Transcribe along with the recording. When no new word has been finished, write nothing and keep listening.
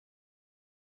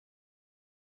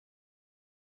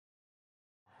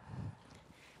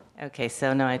Okay,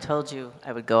 so no, I told you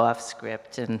I would go off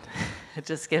script and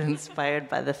just get inspired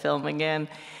by the film again.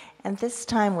 And this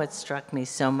time what struck me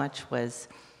so much was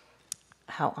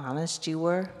how honest you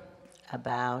were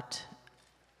about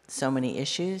so many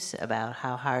issues, about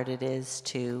how hard it is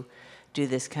to do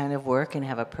this kind of work and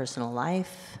have a personal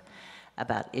life,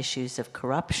 about issues of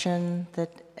corruption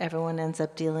that everyone ends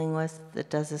up dealing with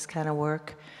that does this kind of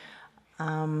work.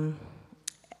 And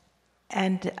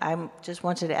I just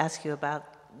wanted to ask you about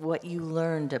what you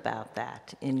learned about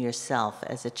that in yourself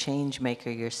as a change maker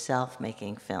yourself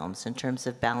making films in terms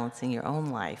of balancing your own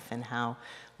life and how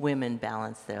women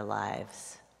balance their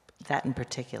lives, that in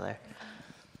particular.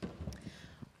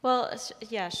 Well,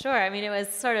 yeah, sure. I mean, it was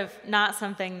sort of not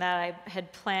something that I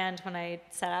had planned when I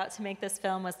set out to make this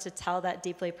film, was to tell that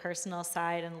deeply personal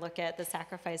side and look at the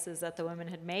sacrifices that the women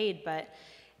had made. But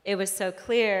it was so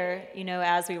clear, you know,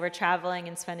 as we were traveling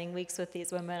and spending weeks with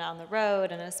these women on the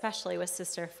road, and especially with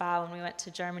Sister Fa when we went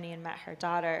to Germany and met her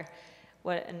daughter,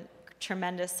 what a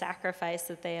tremendous sacrifice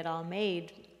that they had all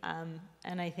made.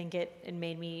 And I think it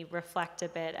made me reflect a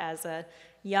bit as a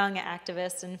young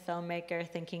activist and filmmaker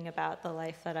thinking about the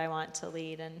life that I want to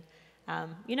lead. And,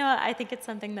 you know, I think it's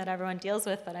something that everyone deals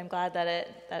with, but I'm glad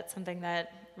that that's something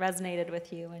that resonated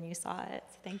with you when you saw it.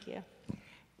 So thank you.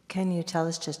 Can you tell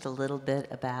us just a little bit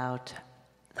about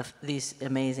these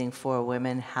amazing 4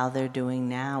 women, how they're doing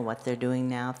now, what they're doing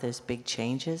now, if there's big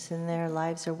changes in their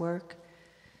lives or work?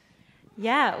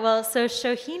 Yeah, well, so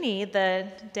Shohini, the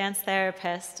dance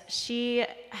therapist, she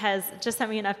has just sent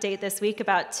me an update this week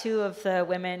about 2 of the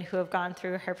women who have gone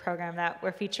through her program that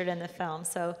were featured in the film.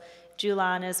 So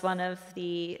Julan is one of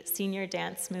the senior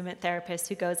dance movement therapists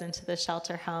who goes into the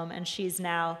shelter home, and she's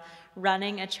now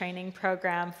running a training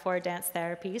program for dance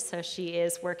therapy. So she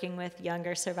is working with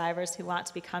younger survivors who want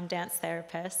to become dance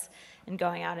therapists and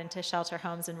going out into shelter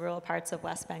homes in rural parts of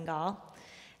West Bengal.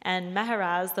 And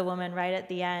Meharaz, the woman right at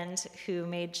the end who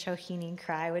made Shohini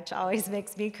cry, which always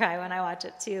makes me cry when I watch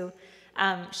it too,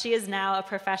 she is now a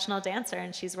professional dancer,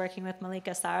 and she's working with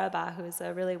Malika Sarabha, who's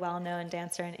a really well-known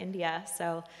dancer in India.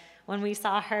 So when we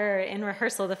saw her in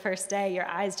rehearsal the first day, your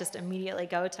eyes just immediately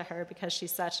go to her because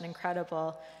she's such an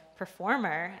incredible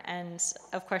performer. And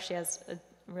of course, she has a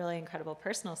really incredible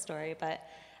personal story. But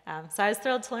so I was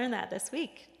thrilled to learn that this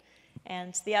week.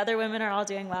 And the other women are all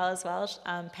doing well as well.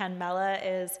 Panmela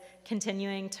is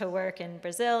continuing to work in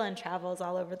Brazil and travels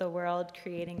all over the world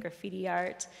creating graffiti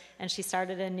art. And she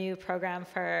started a new program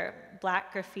for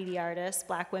Black graffiti artists,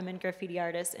 Black women graffiti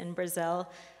artists in Brazil.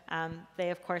 They,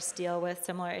 of course, deal with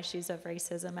similar issues of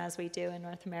racism as we do in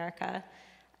North America.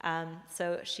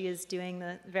 So she is doing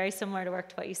very similar to work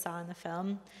to what you saw in the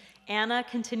film. Anna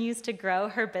continues to grow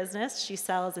her business. She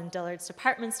sells in Dillard's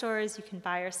department stores. You can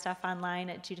buy her stuff online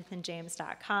at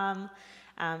judithandjames.com.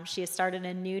 She has started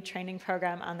a new training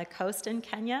program on the coast in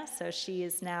Kenya. So she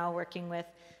is now working with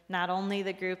not only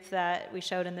the group that we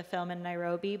showed in the film in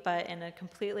Nairobi, but in a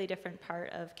completely different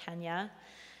part of Kenya.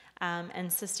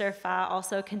 And Sister Fa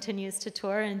also continues to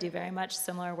tour and do very much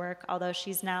similar work, although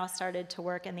she's now started to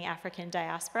work in the African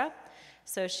diaspora.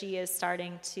 So she is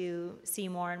starting to see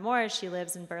more and more as she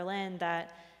lives in Berlin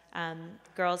that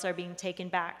girls are being taken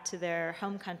back to their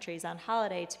home countries on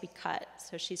holiday to be cut.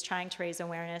 So she's trying to raise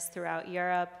awareness throughout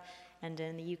Europe and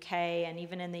in the UK and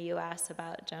even in the US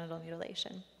about genital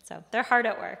mutilation. So they're hard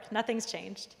at work. Nothing's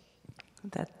changed.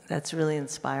 That's really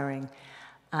inspiring.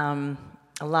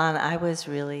 Alon, I was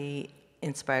really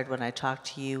inspired when I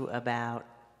talked to you about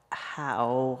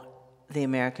how the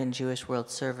American Jewish World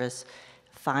Service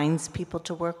finds people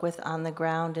to work with on the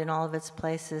ground in all of its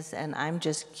places, and I'm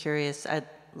just curious, I'd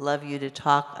love you to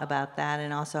talk about that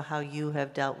and also how you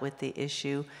have dealt with the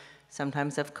issue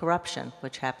sometimes of corruption,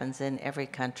 which happens in every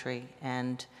country,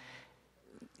 and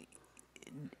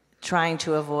trying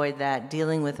to avoid that,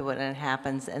 dealing with it when it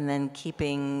happens, and then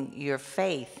keeping your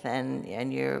faith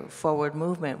and your forward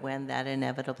movement when that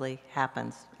inevitably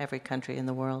happens, every country in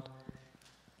the world.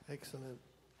 Excellent.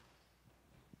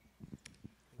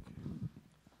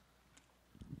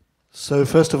 So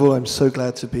first of all, I'm so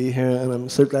glad to be here, and I'm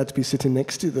so glad to be sitting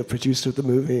next to the producer of the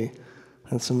movie.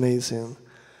 That's amazing.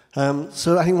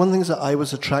 So I think one of the things that I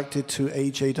was attracted to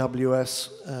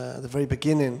AJWS at the very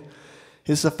beginning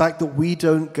is the fact that we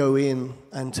don't go in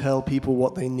and tell people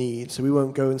what they need. So we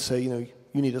won't go and say, you know,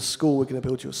 you need a school, we're going to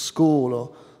build you a school,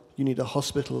 or you need a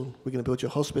hospital, we're going to build you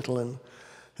a hospital. And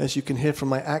as you can hear from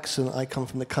my accent, I come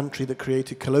from the country that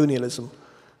created colonialism.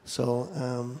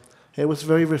 So it was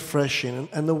very refreshing.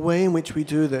 And the way in which we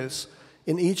do this,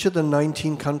 in each of the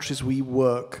 19 countries we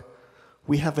work,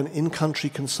 we have an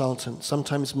in-country consultant,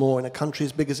 sometimes more. In a country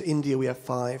as big as India, we have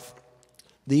 5.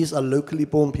 These are locally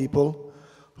born people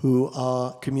who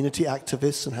are community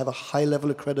activists and have a high level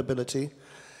of credibility.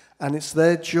 And it's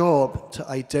their job to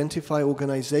identify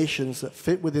organizations that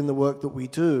fit within the work that we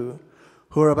do,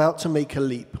 who are about to make a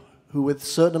leap, who with a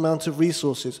certain amount of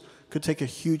resources could take a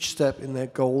huge step in their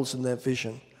goals and their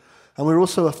vision. And we're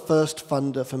also a first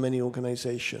funder for many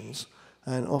organizations.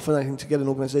 And often I think to get an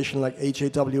organization like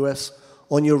AJWS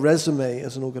on your resume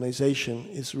as an organization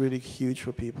is really huge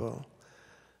for people.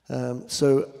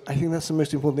 So I think that's the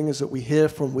most important thing, is that we hear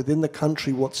from within the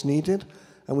country what's needed,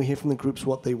 and we hear from the groups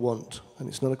what they want. And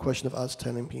it's not a question of us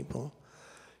telling people.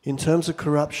 In terms of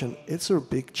corruption, it's a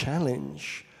big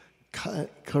challenge.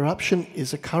 Corruption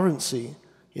is a currency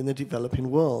in the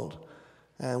developing world.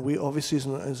 And we obviously,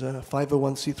 as a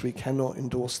 501c3, cannot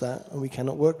endorse that, and we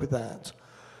cannot work with that.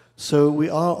 So we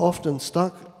are often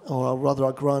stuck, or rather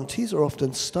our grantees are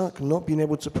often stuck, not being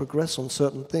able to progress on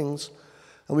certain things.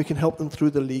 And we can help them through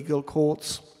the legal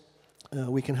courts.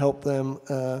 We can help them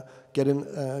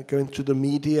going through the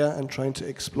media and trying to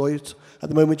exploit. At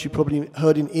the moment, you probably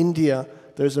heard in India,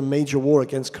 there's a major war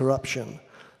against corruption.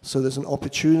 So there's an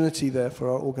opportunity there for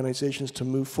our organizations to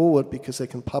move forward because they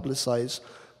can publicize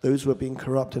those who are being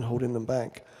corrupt and holding them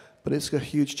back. But it's a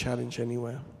huge challenge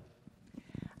anywhere.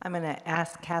 I'm going to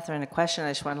ask Catherine a question.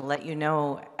 I just want to let you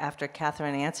know, after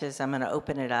Catherine answers, I'm going to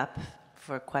open it up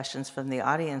for questions from the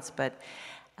audience. But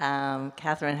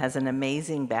Catherine has an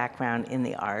amazing background in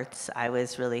the arts. I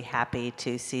was really happy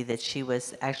to see that she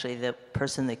was actually the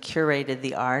person that curated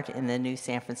the art in the new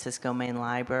San Francisco Main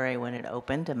Library when it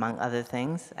opened, among other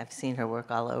things. I've seen her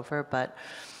work all over.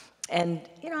 And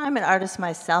I'm an artist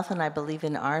myself, and I believe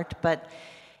in art, but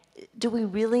do we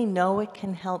really know it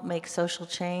can help make social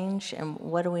change? And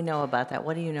what do we know about that?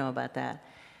 What do you know about that?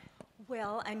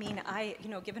 Well, I mean,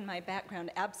 given my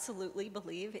background, absolutely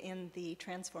believe in the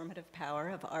transformative power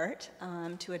of art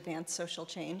to advance social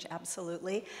change,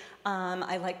 absolutely.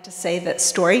 I like to say that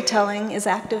storytelling is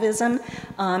activism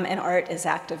and art is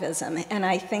activism. And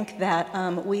I think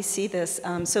that we see this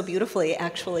so beautifully,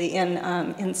 actually,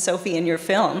 in Sophie, in your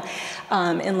film,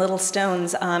 in Little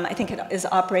Stones. I think it is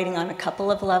operating on a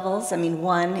couple of levels. I mean,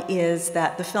 one is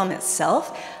that the film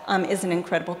itself is an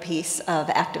incredible piece of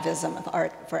activism, of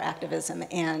art for activism,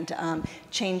 and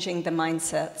changing the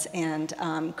mindsets and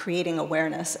creating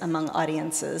awareness among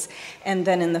audiences. And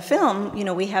then in the film,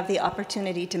 we have the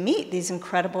opportunity to meet these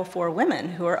incredible 4 women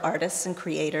who are artists and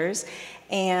creators.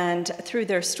 And through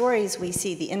their stories, we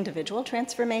see the individual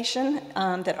transformation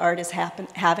that art is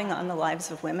having on the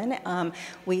lives of women.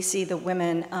 We see the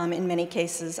women, in many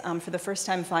cases, for the first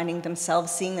time seeing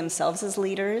themselves as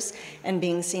leaders and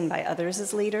being seen by others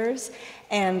as leaders.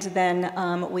 And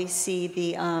then we see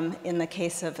in the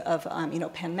case of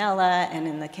Penmela, and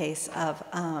in the case of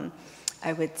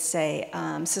I would say,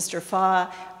 Sister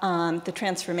Fa, the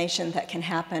transformation that can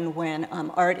happen when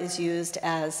art is used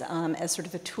as sort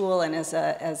of a tool and as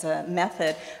a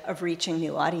method of reaching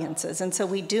new audiences. And so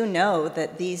we do know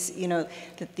that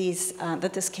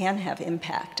that this can have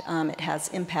impact. It has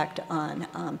impact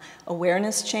on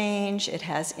awareness change. It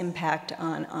has impact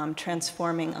on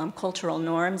transforming cultural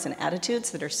norms and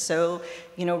attitudes that are so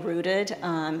rooted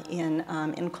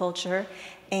in culture.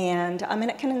 And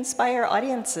it can inspire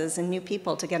audiences and new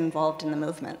people to get involved in the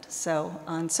movement. So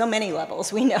on so many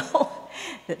levels, we know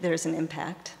that there's an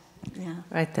impact. Yeah.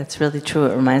 Right, that's really true.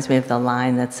 It reminds me of the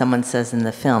line that someone says in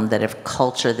the film, that if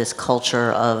this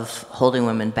culture of holding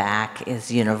women back is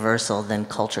universal, then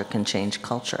culture can change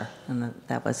culture. And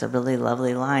that was a really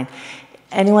lovely line.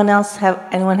 Anyone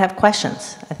have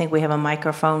questions? I think we have a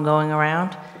microphone going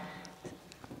around.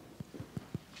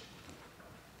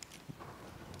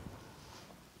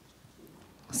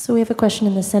 So we have a question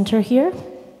in the center here.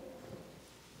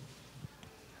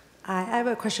 I have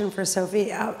a question for Sophie.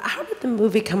 How did the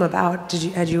movie come about?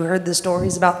 Had you heard the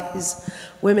stories about these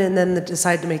women and then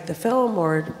decide to make the film,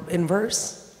 or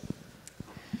inverse?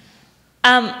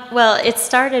 Well, it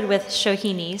started with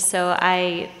Shohini. So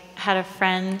I had a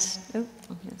friend. Oh,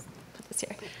 put this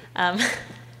here.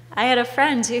 I had a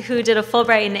friend who did a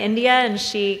Fulbright in India, and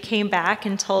she came back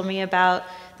and told me about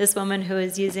this woman who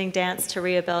was using dance to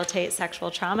rehabilitate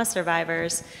sexual trauma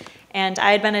survivors. And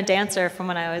I had been a dancer from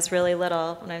when I was really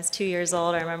little. When I was 2 years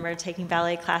old, I remember taking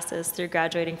ballet classes through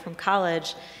graduating from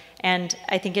college. And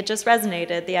I think it just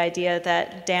resonated, the idea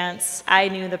that dance, I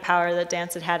knew the power that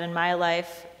dance had in my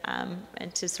life,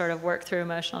 and to sort of work through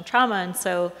emotional trauma. And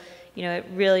so, it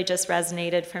really just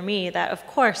resonated for me that, of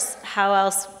course,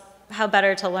 how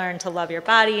better to learn to love your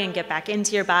body and get back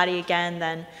into your body again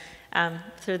than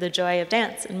through the joy of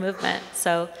dance and movement.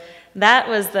 So that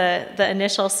was the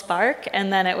initial spark,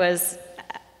 and then it was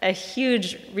a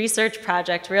huge research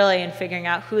project, really, in figuring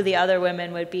out who the other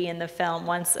women would be in the film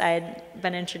once I'd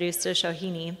been introduced to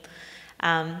Shohini.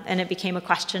 And it became a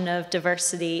question of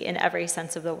diversity in every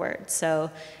sense of the word. So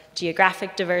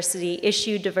geographic diversity,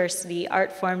 issue diversity,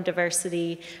 art form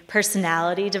diversity,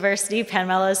 personality diversity.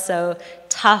 Panmela is so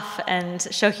tough, and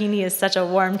Shohini is such a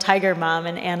warm tiger mom,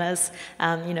 and Anna's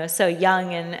so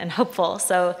young and hopeful.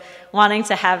 So wanting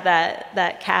to have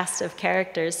that cast of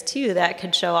characters, too, that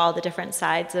could show all the different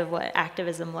sides of what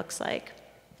activism looks like.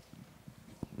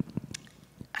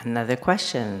 Another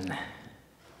question.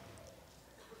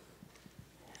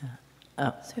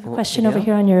 So we have a question over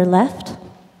here on your left.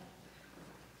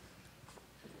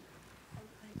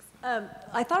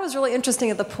 I thought it was really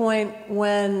interesting at the point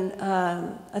when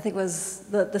I think it was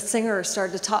the singer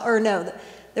started to talk, or no,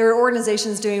 there were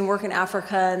organizations doing work in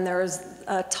Africa, and there was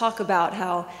talk about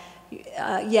how,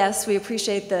 yes, we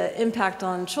appreciate the impact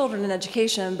on children and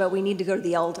education, but we need to go to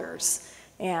the elders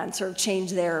and sort of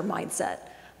change their mindset.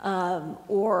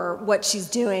 Or what she's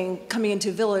doing, coming into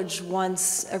a village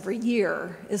once every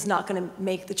year, is not going to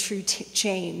make the true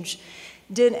change.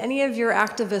 Did any of your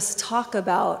activists talk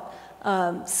about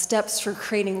steps for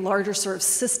creating larger sort of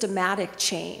systematic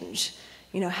change?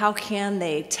 How can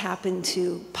they tap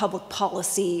into public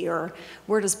policy, or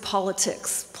where does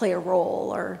politics play a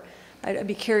role? Or I'd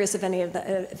be curious if any of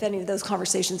those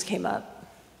conversations came up.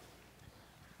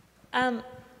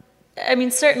 I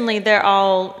mean, certainly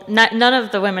none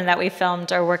of the women that we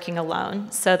filmed are working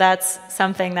alone. So that's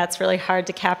something that's really hard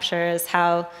to capture, is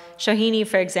how Shohini,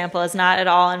 for example, is not at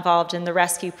all involved in the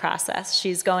rescue process.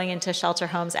 She's going into shelter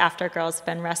homes after girls have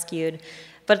been rescued.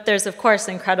 But there's, of course,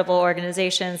 incredible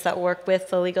organizations that work with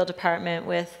the legal department,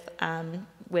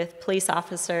 with police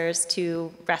officers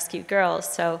to rescue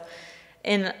girls. So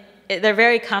they're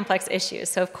very complex issues.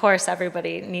 So, of course,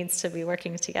 everybody needs to be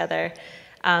working together.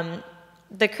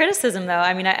 The criticism, though,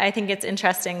 I mean, I think it's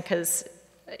interesting because,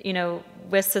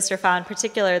 with Sister Fa in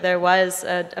particular, there was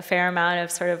a fair amount of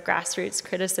sort of grassroots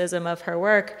criticism of her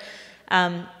work.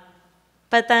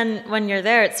 But then when you're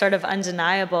there, it's sort of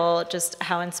undeniable just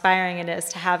how inspiring it is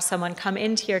to have someone come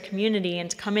into your community and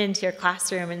to come into your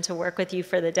classroom and to work with you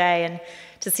for the day, and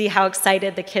to see how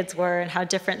excited the kids were and how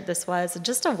different this was, and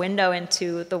just a window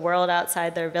into the world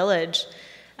outside their village.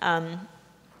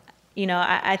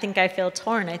 I think I feel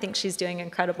torn. I think she's doing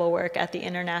incredible work at the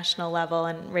international level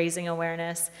and raising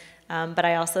awareness. But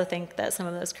I also think that some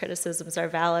of those criticisms are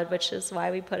valid, which is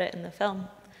why we put it in the film.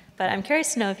 But I'm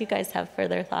curious to know if you guys have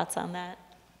further thoughts on that.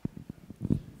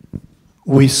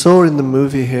 We saw in the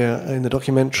movie here, in the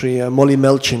documentary, Molly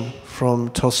Melchin from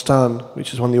Tostan,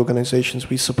 which is one of the organizations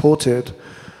we supported.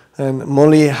 And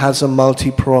Molly has a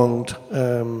multi-pronged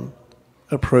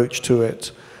approach to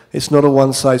it. It's not a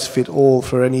one-size-fits-all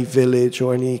for any village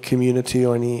or any community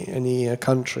or any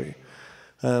country.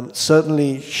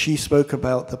 Certainly, she spoke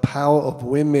about the power of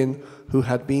women who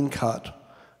had been cut,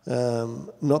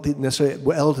 not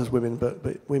necessarily elders women,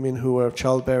 but women who were of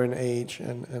childbearing age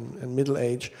and middle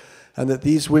age, and that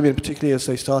these women, particularly as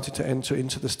they started to enter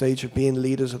into the stage of being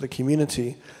leaders of the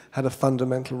community, had a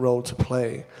fundamental role to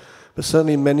play. But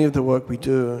certainly, many of the work we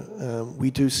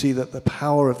do see that the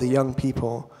power of the young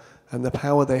people and the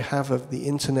power they have of the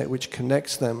internet, which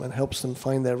connects them and helps them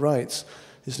find their rights,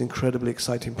 is an incredibly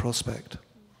exciting prospect.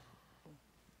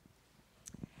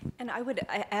 And I would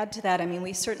add to that, I mean,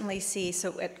 we certainly see,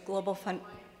 so at Global Fund,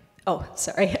 oh,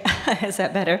 sorry, is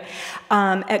that better?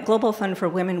 At Global Fund for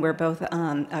Women, we're both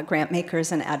grant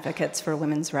makers and advocates for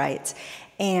women's rights.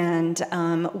 And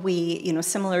we,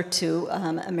 similar to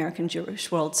American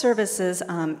Jewish World Services,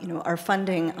 are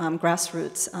funding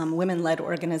grassroots women-led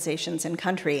organizations in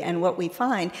country. And what we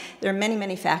find, there are many,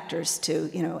 many factors to,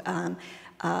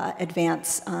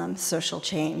 advance social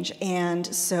change. And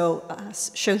so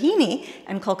Shohini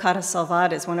and Kolkata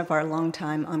Salvat is one of our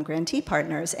longtime grantee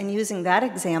partners. And using that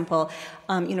example,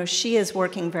 she is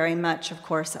working very much, of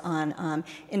course, on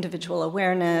individual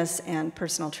awareness and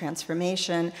personal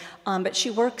transformation, but she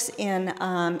works in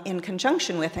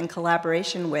conjunction with and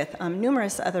collaboration with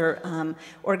numerous other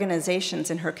organizations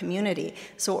in her community.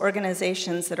 So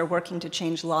organizations that are working to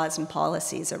change laws and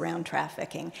policies around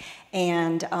trafficking.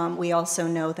 And we also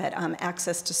know that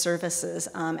access to services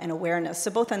and awareness,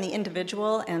 so both on the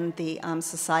individual and the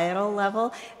societal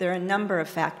level, there are a number of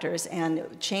factors, and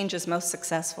change is most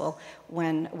successful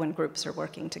when groups are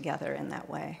working together in that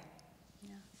way.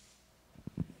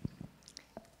 Yeah.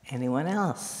 Anyone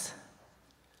else?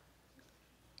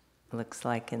 Looks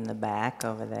like in the back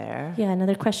over there. Yeah,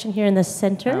 another question here in the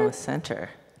center. Oh, center.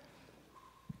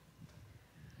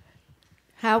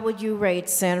 How would you rate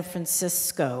San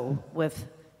Francisco with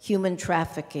human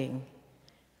trafficking?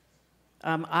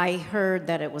 I heard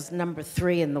that it was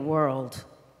 #3 in the world.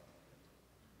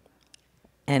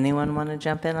 Anyone want to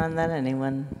jump in on that?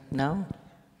 Anyone? No?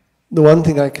 The one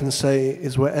thing I can say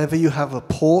is wherever you have a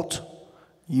port,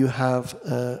 you have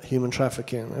human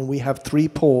trafficking. And we have 3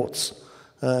 ports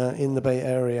in the Bay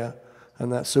Area.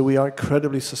 And so we are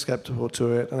incredibly susceptible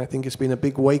to it. And I think it's been a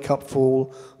big wake-up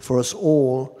call for us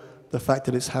all, the fact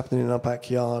that it's happening in our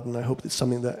backyard. And I hope it's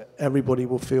something that everybody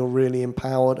will feel really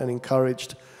empowered and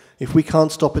encouraged. If we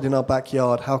can't stop it in our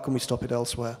backyard, how can we stop it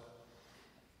elsewhere?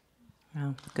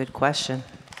 Well, good question.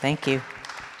 Thank you.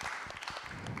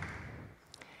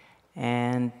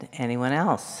 And anyone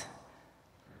else?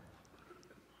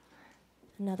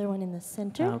 Another one in the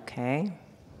center. Okay.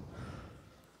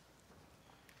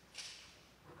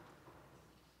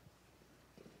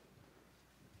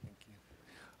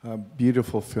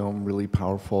 Beautiful film, really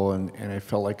powerful, and I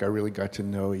felt like I really got to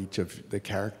know each of the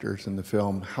characters in the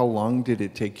film. How long did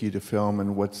it take you to film,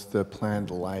 and what's the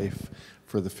planned life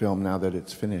for the film now that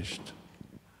it's finished?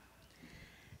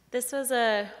 This was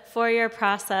a 4-year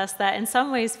process that in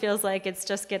some ways feels like it's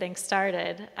just getting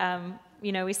started.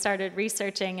 We started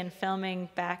researching and filming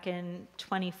back in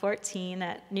 2014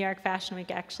 at New York Fashion Week.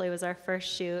 Actually was our first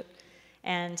shoot,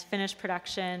 and finished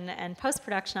production and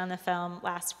post-production on the film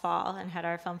last fall and had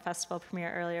our film festival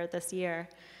premiere earlier this year.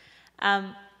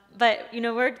 But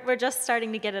we're just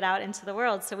starting to get it out into the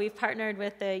world. So we've partnered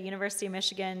with the University of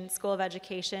Michigan School of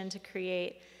Education to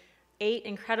create 8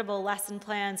 incredible lesson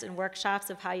plans and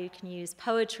workshops of how you can use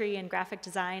poetry and graphic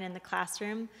design in the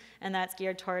classroom, and that's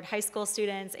geared toward high school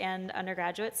students and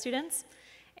undergraduate students.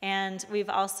 And we've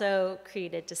also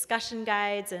created discussion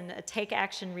guides and a take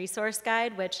action resource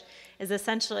guide, which is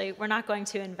essentially, we're not going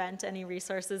to invent any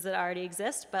resources that already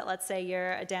exist, but let's say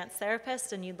you're a dance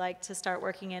therapist and you'd like to start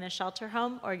working in a shelter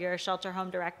home, or you're a shelter home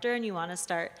director and you want to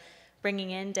start bringing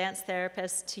in dance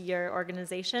therapists to your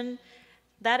organization.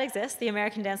 That exists. The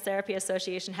American Dance Therapy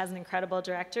Association has an incredible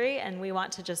directory, and we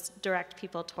want to just direct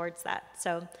people towards that.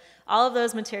 So all of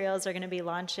those materials are going to be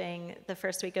launching the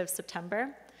first week of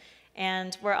September.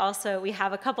 And we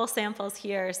have a couple samples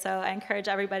here, so I encourage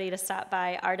everybody to stop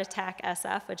by Art Attack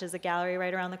SF, which is a gallery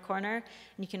right around the corner,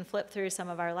 and you can flip through some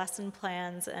of our lesson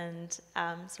plans and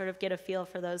sort of get a feel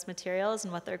for those materials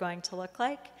and what they're going to look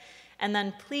like. And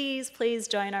then please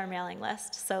join our mailing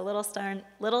list, so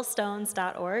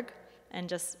littlestones.org, and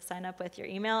just sign up with your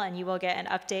email, and you will get an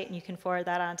update, and you can forward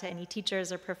that on to any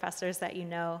teachers or professors that you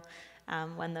know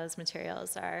when those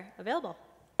materials are available.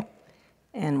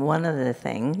 And one other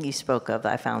thing you spoke of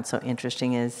I found so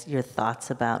interesting is your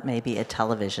thoughts about maybe a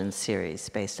television series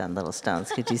based on Little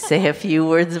Stones. Could you say a few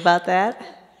words about that?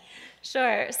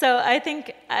 Sure. So I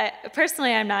think,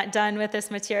 personally, I'm not done with this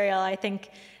material. I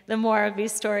think the more of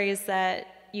these stories that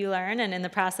you learn, and in the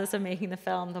process of making the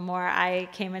film, the more I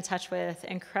came in touch with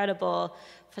incredible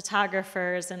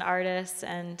photographers and artists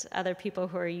and other people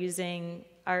who are using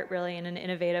art really in an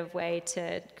innovative way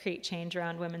to create change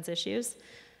around women's issues.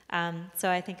 So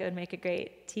I think it would make a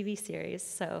great TV series,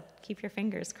 so keep your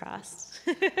fingers crossed.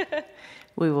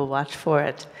 We will watch for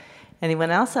it.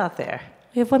 Anyone else out there?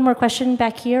 We have one more question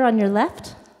back here on your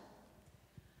left.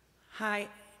 Hi,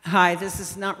 this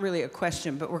is not really a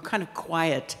question, but we're kind of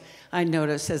quiet, I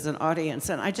notice, as an audience.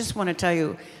 And I just want to tell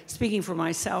you, speaking for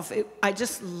myself, I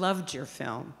just loved your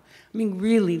film. I mean,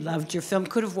 really loved your film.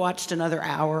 Could have watched another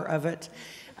hour of it.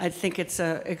 I think it's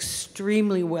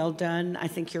extremely well done. I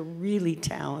think you're really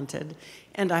talented.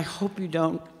 And I hope you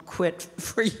don't quit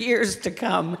for years to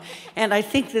come. And I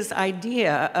think this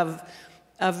idea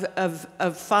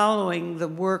of following the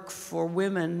work for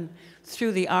women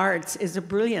through the arts is a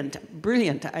brilliant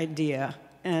idea.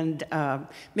 And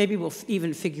maybe we'll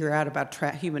even figure out about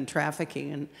human trafficking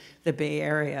in the Bay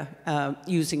Area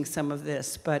using some of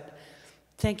this. But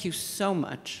thank you so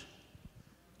much.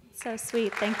 So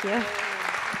sweet. Thank you.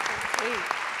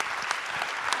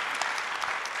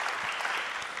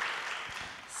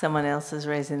 Someone else is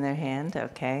raising their hand.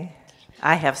 Okay.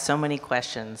 I have so many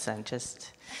questions. I'm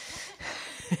just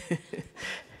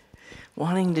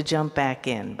wanting to jump back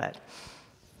in, but.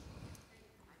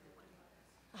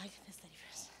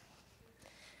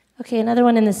 Okay, another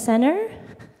one in the center.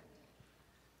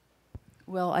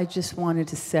 Well, I just wanted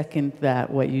to second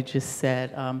what you just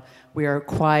said. We are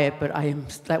quiet, but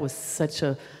that was such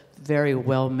a very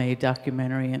well-made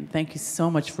documentary, and thank you so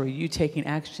much for you taking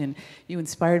action. You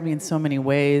inspired me in so many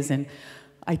ways, and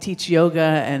I teach yoga,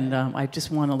 and I just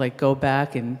want to go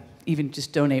back and even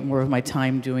just donate more of my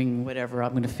time doing whatever.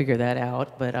 I'm going to figure that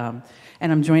out, but and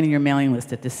I'm joining your mailing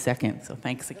list at this second, so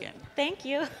thanks again. Thank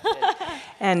you.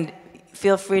 And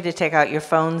feel free to take out your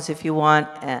phones if you want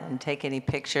and take any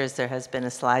pictures. There has been a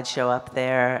slideshow up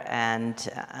there. And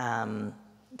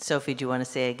Sophie, do you want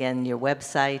to say again your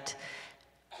website?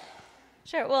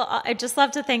 Sure. Well, I'd just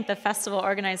love to thank the festival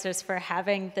organizers for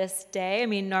having this day. I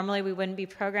mean, normally we wouldn't be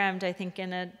programmed, I think,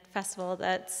 in a festival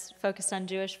that's focused on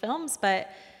Jewish films, but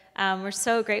we're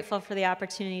so grateful for the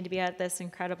opportunity to be at this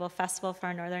incredible festival for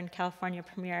our Northern California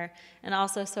premiere, and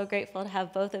also so grateful to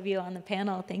have both of you on the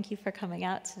panel. Thank you for coming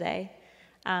out today.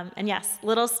 And yes,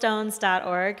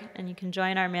 littlestones.org, and you can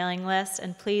join our mailing list,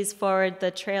 and please forward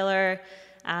the trailer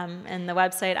and the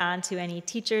website on to any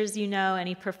teachers you know,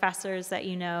 any professors that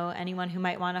you know, anyone who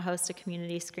might want to host a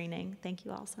community screening. Thank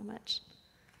you all so much.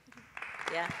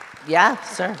 Yeah,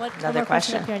 sir. Another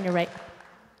question up here on your right.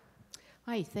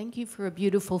 Hi, thank you for a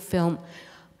beautiful film.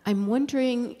 I'm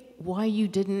wondering why you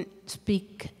didn't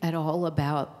speak at all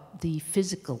about the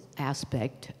physical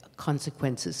aspect,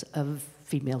 consequences of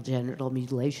female genital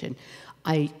mutilation.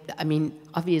 I mean,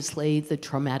 obviously the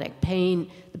traumatic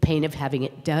pain, the pain of having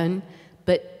it done,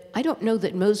 but I don't know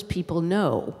that most people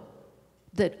know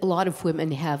that a lot of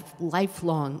women have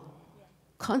lifelong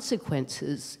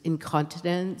consequences,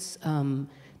 incontinence,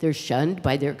 they're shunned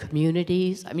by their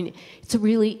communities. I mean,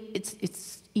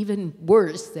 it's even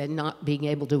worse than not being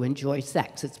able to enjoy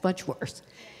sex. It's much worse.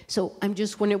 So I'm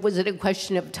just wondering, was it a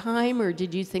question of time, or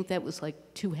did you think that was like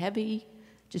too heavy?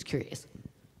 Just curious.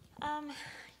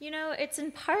 You know, it's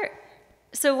in part,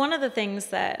 so one of the things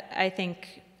that I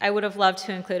think I would have loved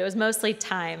to include, it was mostly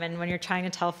time, and when you're trying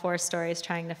to tell 4 stories,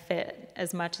 trying to fit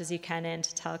as much as you can in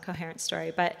to tell a coherent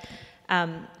story. But,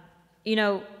 you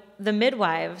know, the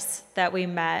midwives that we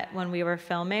met when we were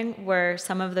filming were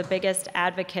some of the biggest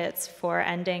advocates for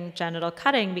ending genital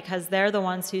cutting, because they're the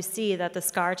ones who see that the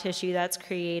scar tissue that's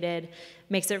created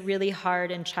makes it really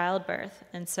hard in childbirth.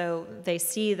 And so they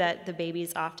see that the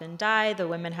babies often die, the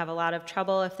women have a lot of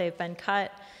trouble if they've been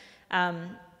cut.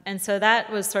 And so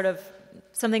that was sort of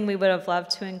something we would have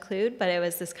loved to include, but it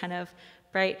was this kind of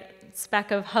bright speck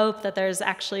of hope that there's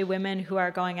actually women who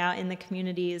are going out in the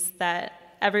communities that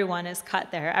everyone is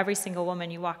cut there. Every single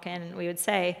woman you walk in, we would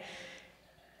say,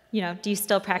 you know, do you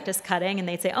still practice cutting? And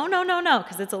they'd say, oh, no, no, no,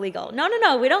 because it's illegal. No, no,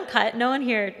 no, we don't cut. No one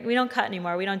here, we don't cut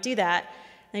anymore. We don't do that.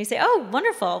 And you say, oh,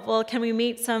 wonderful. Well, can we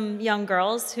meet some young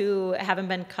girls who haven't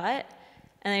been cut?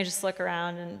 And they just look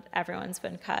around and everyone's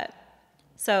been cut.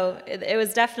 So it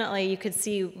was definitely, you could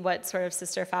see what sort of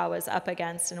Sister Fa was up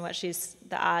against and what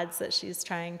the odds that she's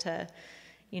trying to,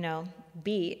 you know,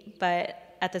 beat.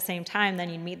 But at the same time,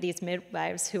 then you'd meet these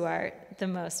midwives who are the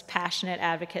most passionate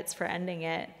advocates for ending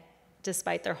it,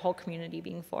 despite their whole community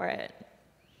being for it.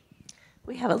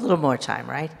 We have a little more time,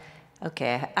 right?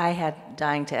 Okay, I had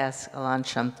dying to ask Alon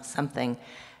something.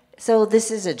 So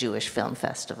this is a Jewish film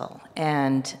festival,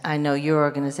 and I know your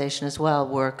organization as well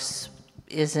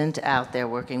isn't out there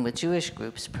working with Jewish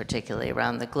groups, particularly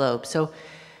around the globe. So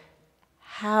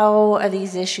how are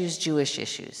these issues Jewish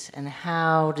issues, and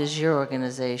how does your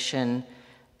organization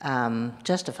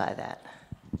justify that?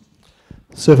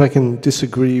 So if I can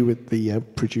disagree with the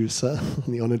producer,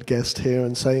 the honored guest here,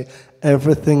 and say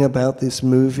everything about this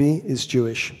movie is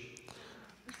Jewish.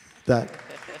 That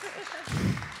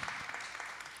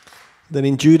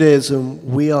in Judaism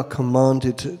we are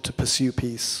commanded to pursue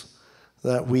peace.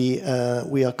 That we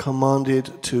are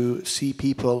commanded to see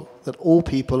people, that all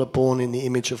people are born in the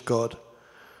image of God,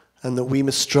 and that we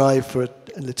must strive for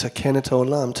l'taken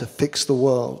ha'olam, to fix the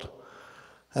world.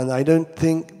 And I don't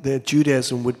think that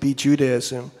Judaism would be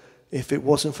Judaism if it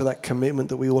wasn't for that commitment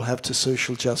that we all have to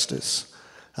social justice.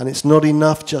 And it's not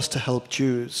enough just to help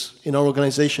Jews. In our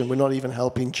organization, we're not even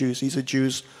helping Jews. These are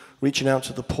Jews reaching out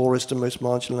to the poorest and most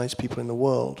marginalized people in the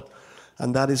world.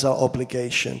 And that is our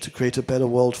obligation, to create a better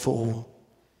world for all.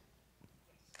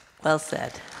 Well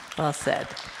said, well said.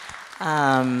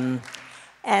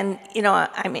 And, you know,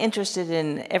 I'm interested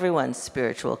in everyone's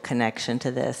spiritual connection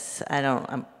to this.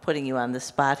 I'm putting you on the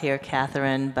spot here,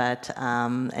 Catherine, but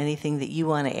anything that you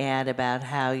want to add about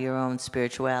how your own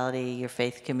spirituality, your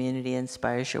faith community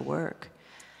inspires your work?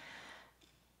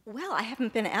 Well, I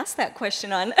haven't been asked that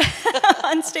question on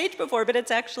on stage before, but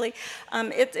it's actually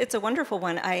it's a wonderful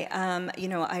one.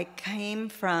 I came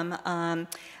from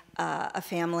a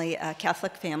family, a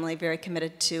Catholic family, very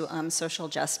committed to social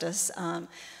justice.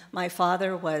 My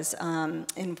father was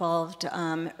involved, in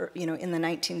the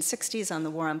 1960s on the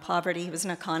war on poverty. He was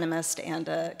an economist and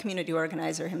a community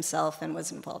organizer himself, and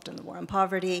was involved in the war on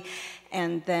poverty,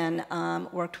 and then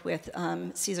worked with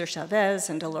Cesar Chavez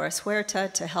and Dolores Huerta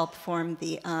to help form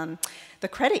the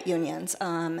credit unions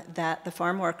that the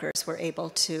farm workers were able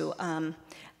to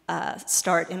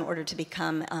start in order to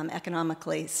become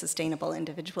economically sustainable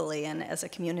individually and as a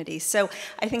community. So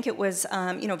I think it was,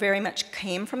 very much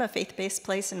came from a faith-based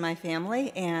place in my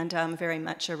family and very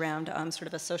much around sort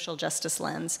of a social justice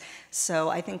lens. So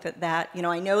I think that,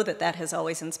 I know that has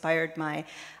always inspired my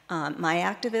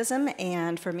activism,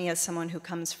 and for me as someone who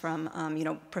comes from,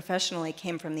 professionally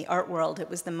came from the art world, it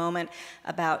was the moment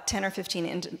about 10 or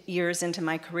 15 years into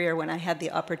my career when I had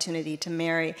the opportunity to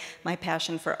marry my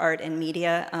passion for art and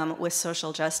media with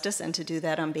social justice, and to do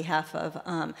that on behalf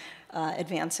of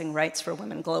advancing rights for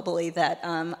women globally, that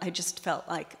I just felt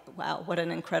like, wow, what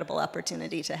an incredible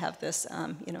opportunity to have this,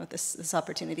 this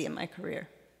opportunity in my career.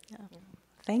 Yeah.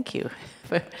 Thank you.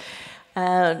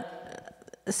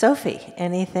 Sophie,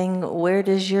 where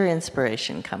does your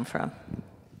inspiration come from?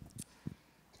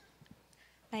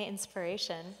 My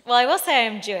inspiration? Well, I will say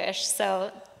I'm Jewish,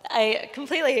 so I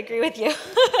completely agree with you.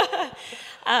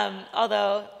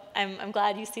 Although I'm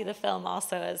glad you see the film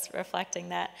also as reflecting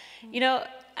that.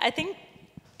 I think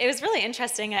it was really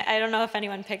interesting. I don't know if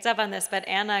anyone picked up on this, but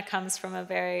Anna comes from a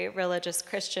very religious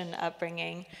Christian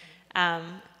upbringing.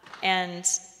 And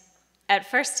at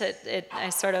first, I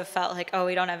sort of felt like, oh,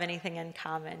 we don't have anything in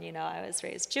common. I was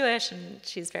raised Jewish, and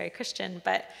she's very Christian.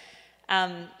 But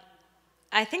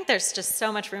I think there's just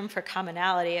so much room for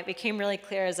commonality. It became really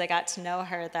clear as I got to know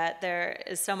her that there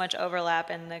is so much overlap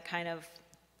in the kind of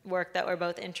work that we're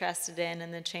both interested in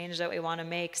and the change that we want to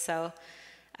make. So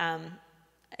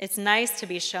it's nice to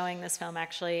be showing this film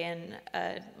actually in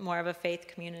more of a faith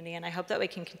community, and I hope that we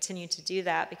can continue to do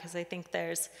that, because I think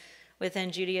there's,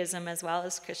 within Judaism as well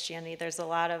as Christianity, there's a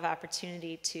lot of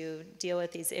opportunity to deal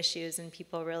with these issues, and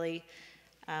people really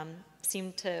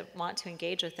seem to want to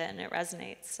engage with it, and it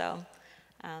resonates. So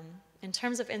in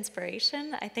terms of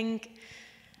inspiration, I think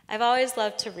I've always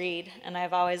loved to read, and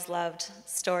I've always loved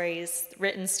stories,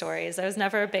 written stories. I was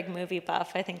never a big movie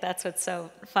buff. I think that's what's so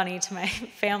funny to my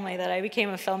family, that I became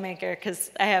a filmmaker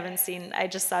because I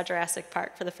just saw Jurassic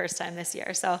Park for the first time this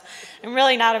year. So I'm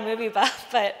really not a movie buff,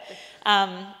 but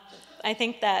I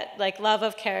think that love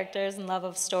of characters and love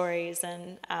of stories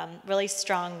and really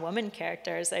strong woman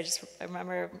characters. I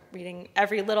remember reading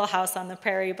every Little House on the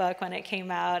Prairie book when it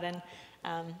came out, and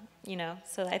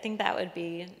so I think that would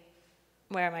be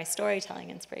where my storytelling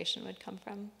inspiration would come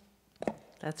from.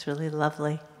 That's really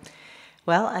lovely.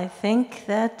 Well, I think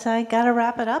that I got to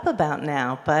wrap it up about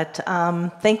now, but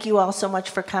thank you all so much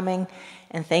for coming,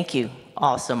 and thank you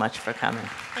all so much for coming.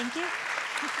 Thank you.